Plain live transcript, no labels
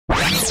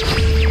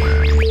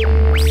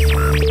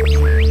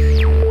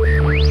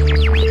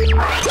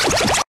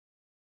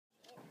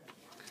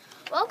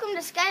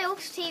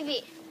Oaks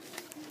TV.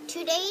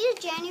 Today is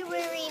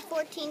January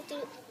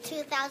 14th,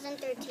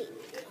 2013.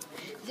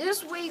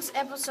 This week's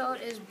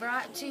episode is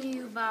brought to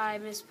you by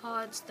Miss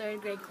Pod's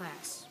third grade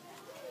class.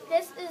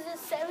 This is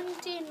the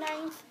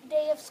 79th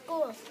day of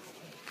school.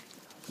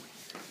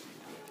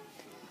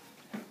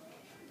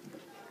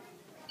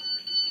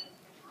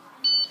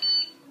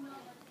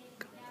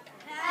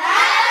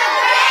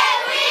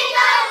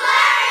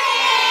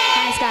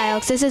 Hi, Sky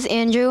Oaks. This is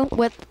Andrew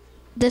with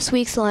this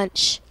week's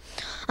lunch.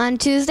 On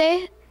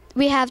Tuesday,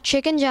 we have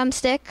chicken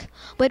drumstick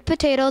with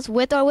potatoes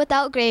with or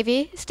without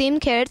gravy, steamed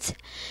carrots,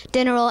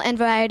 dinner roll, and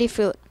variety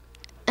fruit.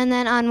 And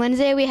then on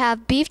Wednesday, we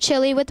have beef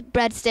chili with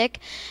breadstick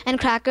and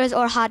crackers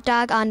or hot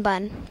dog on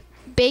bun,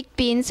 baked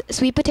beans,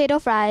 sweet potato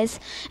fries,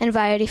 and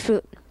variety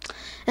fruit.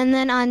 And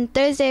then on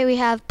Thursday, we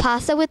have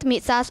pasta with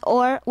meat sauce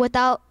or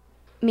without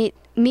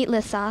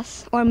meatless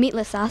sauce,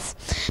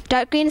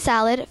 dark green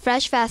salad,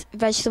 fresh fast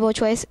vegetable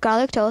choice,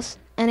 garlic toast,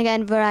 and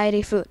again,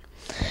 variety fruit.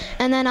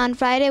 And then on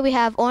Friday, we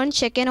have orange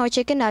chicken or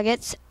chicken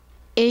nuggets,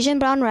 Asian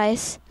brown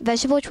rice,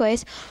 vegetable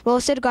choice,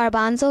 roasted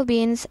garbanzo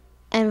beans,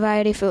 and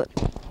variety fruit.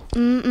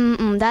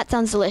 That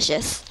sounds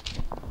delicious.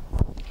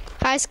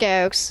 Hi,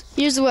 Sky Oaks.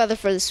 Here's the weather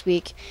for this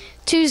week.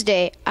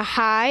 Tuesday, a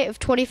high of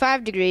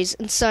 25 degrees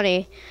and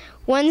sunny.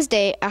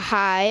 Wednesday, a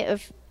high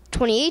of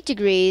 28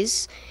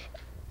 degrees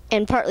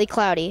and partly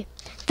cloudy.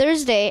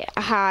 Thursday,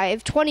 a high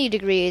of 20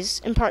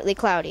 degrees and partly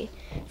cloudy.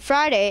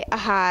 Friday, a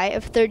high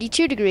of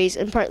 32 degrees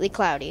and partly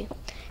cloudy.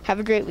 Have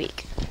a great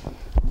week.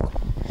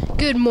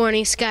 Good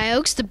morning, Sky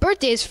Oaks. The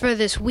birthdays for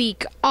this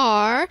week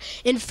are,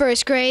 in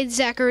first grade,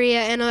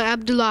 Zachariah and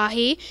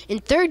Abdullahi. In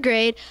third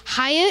grade,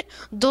 Hyatt,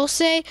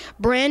 Dulce,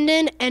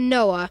 Brandon, and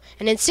Noah.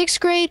 And in sixth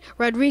grade,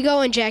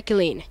 Rodrigo and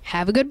Jacqueline.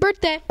 Have a good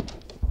birthday.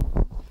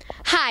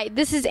 Hi,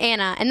 this is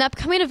Anna, and the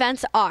upcoming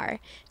events are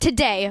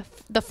today,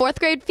 the fourth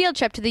grade field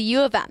trip to the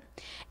U of M,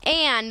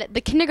 and the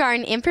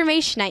kindergarten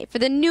information night for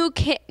the new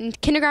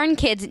kindergarten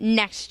kids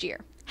next year.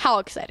 How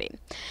exciting.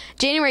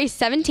 January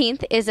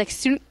 17th is a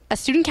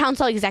student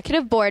council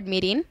executive board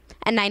meeting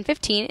at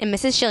 9:15 in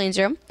Mrs. Schilling's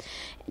room.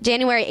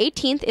 January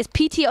 18th is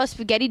PTO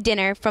spaghetti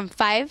dinner from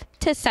 5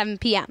 to 7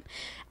 p.m.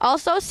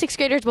 Also, sixth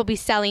graders will be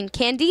selling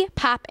candy,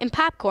 pop, and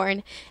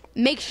popcorn.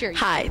 Make sure.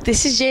 Hi,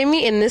 this is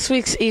Jamie, and this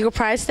week's Eagle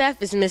Pride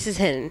staff is Mrs.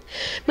 Hinton.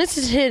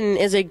 Mrs. Hinton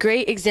is a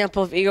great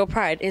example of Eagle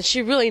Pride, and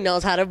she really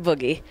knows how to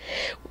boogie.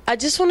 I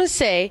just want to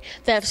say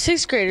that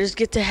sixth graders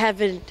get to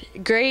have a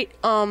great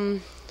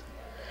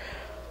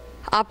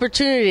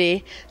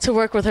opportunity to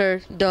work with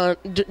her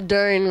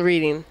during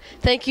reading.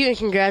 Thank you and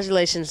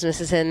congratulations,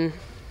 Mrs. Hinton.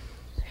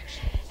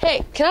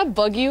 Hey, can I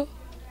bug you?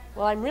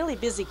 Well, I'm really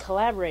busy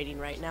collaborating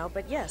right now,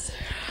 but yes.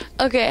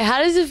 Okay, how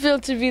does it feel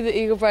to be the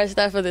Eagle Pride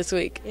staff for this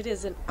week? It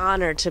is an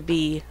honor to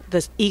be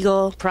the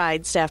Eagle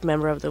Pride staff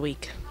member of the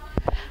week.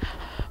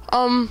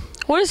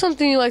 What is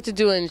something you like to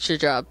do in your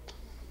job?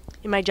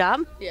 In my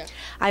job? Yeah.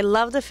 I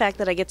love the fact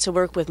that I get to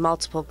work with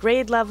multiple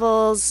grade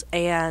levels,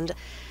 and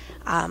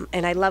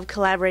I love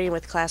collaborating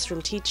with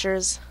classroom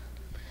teachers.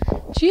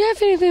 Do you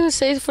have anything to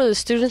say for the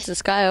students in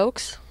Sky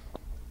Oaks?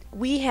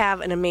 We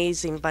have an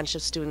amazing bunch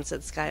of students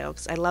at Sky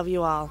Oaks. I love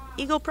you all.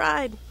 Eagle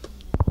Pride.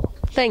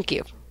 Thank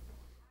you.